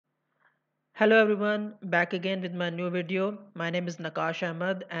Hello everyone, back again with my new video. My name is Nakash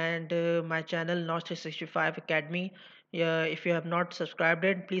Ahmed and my channel Notch 365 Academy. If you have not subscribed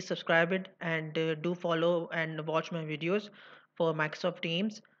it, please subscribe it and do follow and watch my videos for Microsoft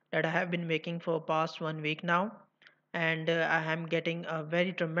Teams that I have been making for past 1 week now. And I am getting a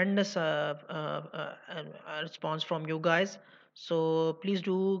very tremendous response from you guys. So please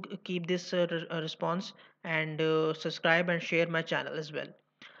do keep this response and subscribe and share my channel as well.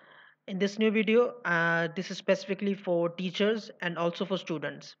 In this new video, this is specifically for teachers and also for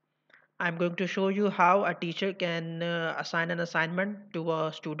students. I'm going to show you how a teacher can assign an assignment to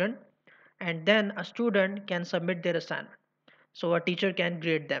a student and then a student can submit their assignment. So a teacher can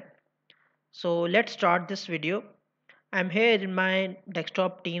grade them. So let's start this video. I'm here in my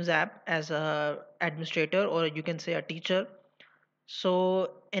desktop Teams app as a administrator, or you can say a teacher.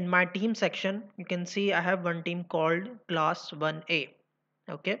 So in my team section, you can see I have one team called class 1A.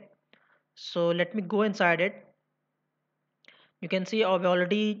 Okay. So let me go inside it. You can see I've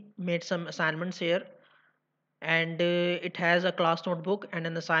already made some assignments here, and it has a class notebook and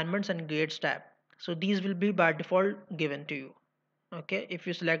an assignments and grades tab. So these will be by default given to you. Okay, if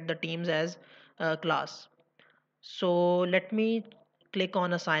you select the teams as class. So let me click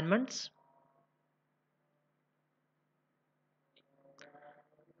on assignments.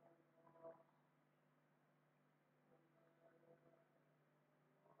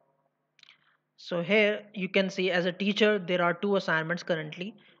 So here you can see as a teacher there are two assignments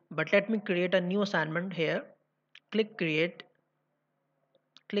currently, but let me create a new assignment here. Click create,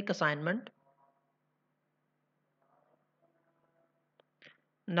 click assignment.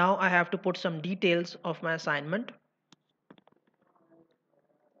 Now I have to put some details of my assignment.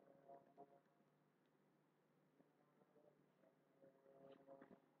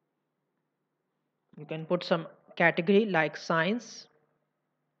 You can put some category like science.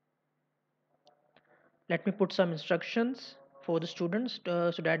 Let me put some instructions for the students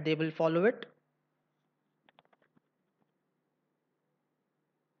so that they will follow it.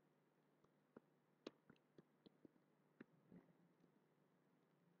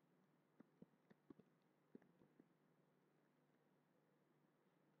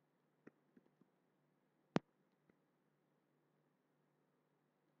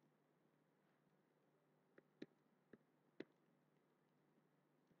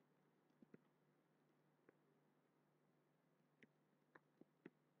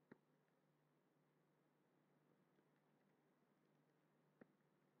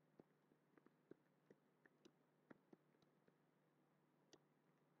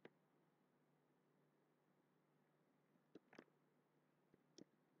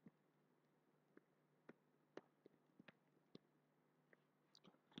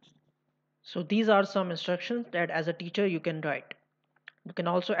 So these are some instructions that as a teacher you can write. You can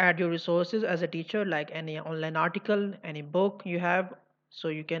also add your resources as a teacher, like any online article, any book you have. So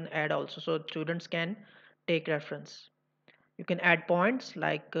you can add also so students can take reference. You can add points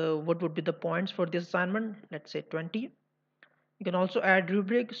like what would be the points for this assignment, let's say 20. You can also add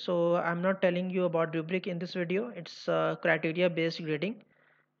rubric. So I'm not telling you about rubric in this video. It's criteria based grading.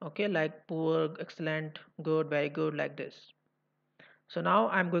 Okay, like poor, excellent, good, very good, like this. So now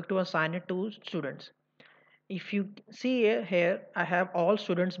I'm going to assign it to students. If you see here, I have all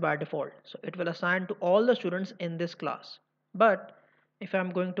students by default. So it will assign to all the students in this class. But if I'm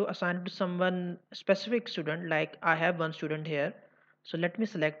going to assign it to someone specific student, like I have one student here. So let me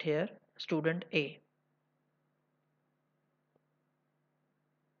select here student A.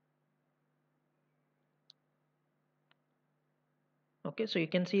 Okay, so you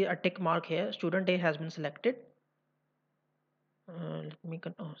can see a tick mark here. Student A has been selected.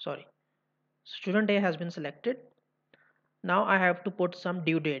 Oh, sorry. Student A has been selected. Now I have to put some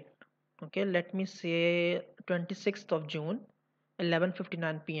due date. Okay, let me say 26th of June,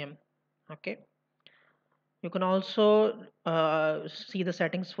 11:59 p.m. Okay, you can also see the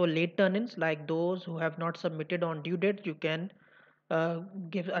settings for late turn-ins, like those who have not submitted on due date. You can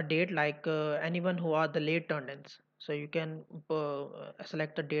give a date like anyone who are the late turn-ins. So you can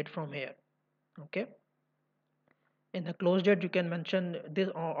select a date from here. Okay. In the close date, you can mention this,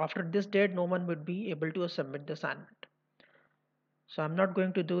 or after this date, no one would be able to submit the assignment. So I'm not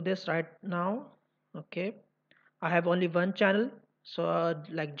going to do this right now. Okay, I have only one channel, so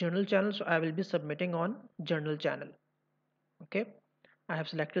like journal channel, so I will be submitting on journal channel. Okay, I have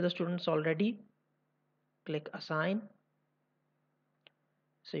selected the students already. Click assign.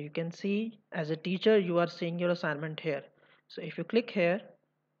 So you can see as a teacher you are seeing your assignment here. So if you click here,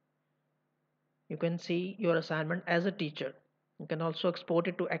 you can see your assignment as a teacher. You can also export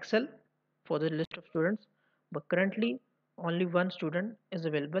it to Excel for the list of students, but currently only one student is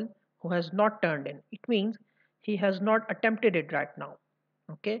available who has not turned in. It means he has not attempted it right now.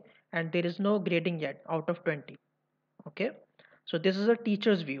 Okay, and there is no grading yet out of 20. Okay, so this is a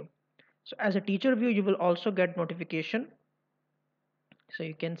teacher's view. So as a teacher view, you will also get notification. So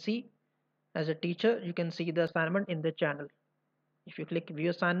you can see, as a teacher, you can see the assignment in the channel. If you click view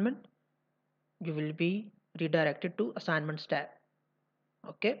assignment, you will be redirected to assignments tab.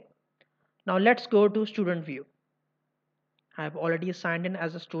 Okay, now let's go to student view. I have already signed in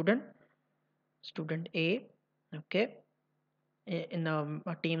as a student, student A. Okay, in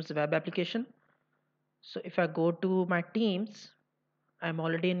a Teams web application. So if I go to my Teams, I'm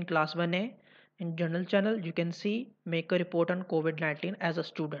already in class 1A. In journal channel, you can see make a report on COVID-19 as a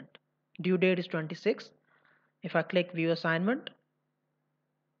student. Due date is 26. If I click view assignment,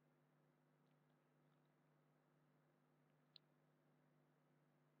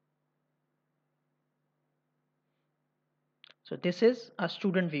 so this is a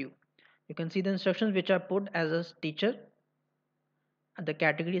student view. You can see the instructions which I put as a teacher, and the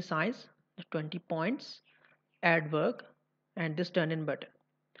category size, the 20 points, add work, and this turn in button.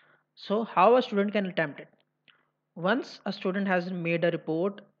 So how a student can attempt it? Once a student has made a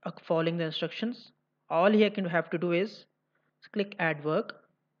report following the instructions, all he can have to do is click add work,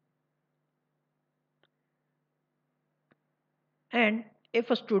 and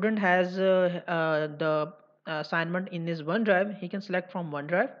if a student has the assignment in his OneDrive, he can select from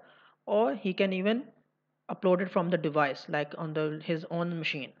OneDrive, or he can even upload it from the device like on his own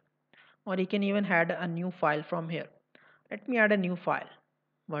machine, or he can even add a new file from here. Let me add a new file,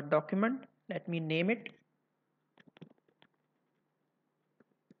 Word document. Let me name it.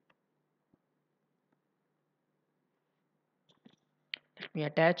 Let me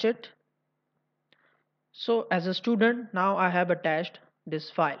attach it. So as a student, now I have attached this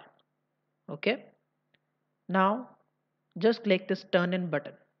file. Okay, now just click this turn in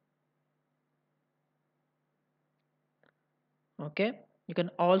button. Okay, you can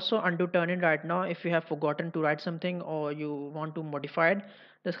also undo turn in right now if you have forgotten to write something or you want to modify it.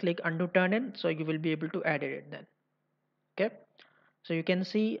 Just click undo turn in, so you will be able to edit it then. Okay, so you can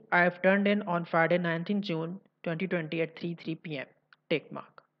see I have turned in on Friday 19th June 2020 at 3:03 p.m. Tick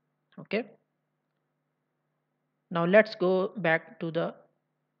mark. Okay, now let's go back to the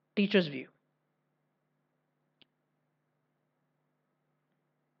teacher's view.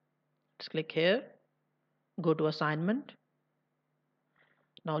 Let's click here, go to assignment.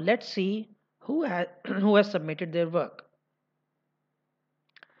 Now let's see who has who has submitted their work.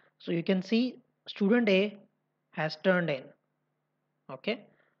 So you can see student A has turned in. Okay,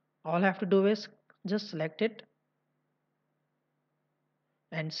 all I have to do is just select it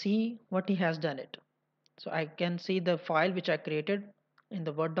and see what he has done it. So I can see the file which I created in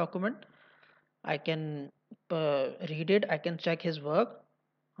the Word document. I can read it, I can check his work.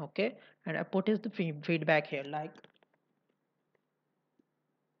 Okay, and I put his feedback here like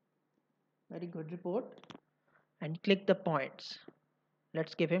very good report, and click the points.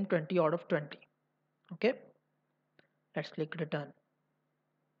 Let's give him 20 out of 20. Okay, let's click return.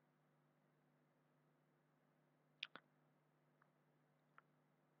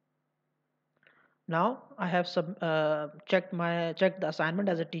 Now I have checked the assignment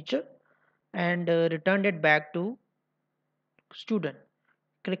as a teacher and returned it back to student.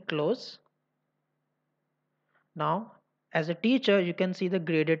 Click close. Now as a teacher, you can see the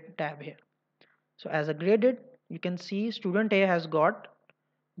graded tab here. So as a graded, you can see student A has got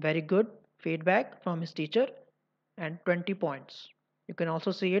very good feedback from his teacher and 20 points. You can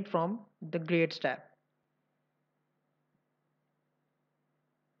also see it from the grades tab.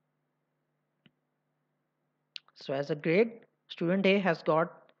 So as a grade, student A has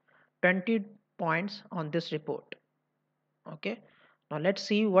got 20 points on this report. Okay, now let's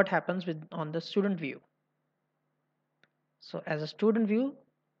see what happens with on the student view. So as a student view,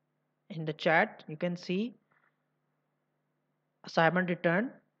 in the chat you can see assignment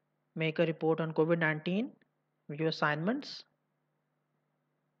return, make a report on COVID-19, view assignments.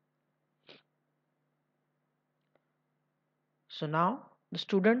 So now the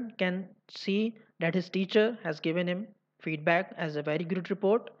student can see that his teacher has given him feedback as a very good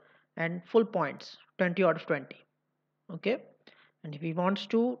report and full points, 20 out of 20. Okay, and if he wants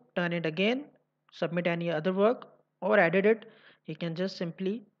to turn it again, submit any other work or edit it, he can just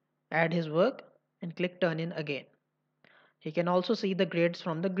simply add his work and click turn in again. He can also see the grades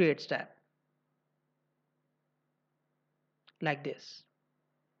from the grades tab like this.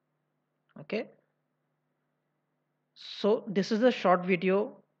 Okay, so this is a short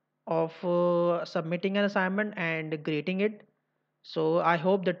video of submitting an assignment and grading it. So I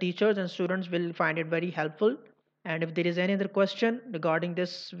hope the teachers and students will find it very helpful. And if there is any other question regarding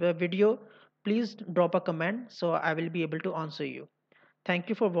this video, please drop a comment so I will be able to answer you. Thank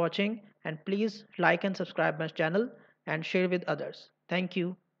you for watching, and please like and subscribe my channel and share with others. Thank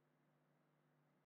you.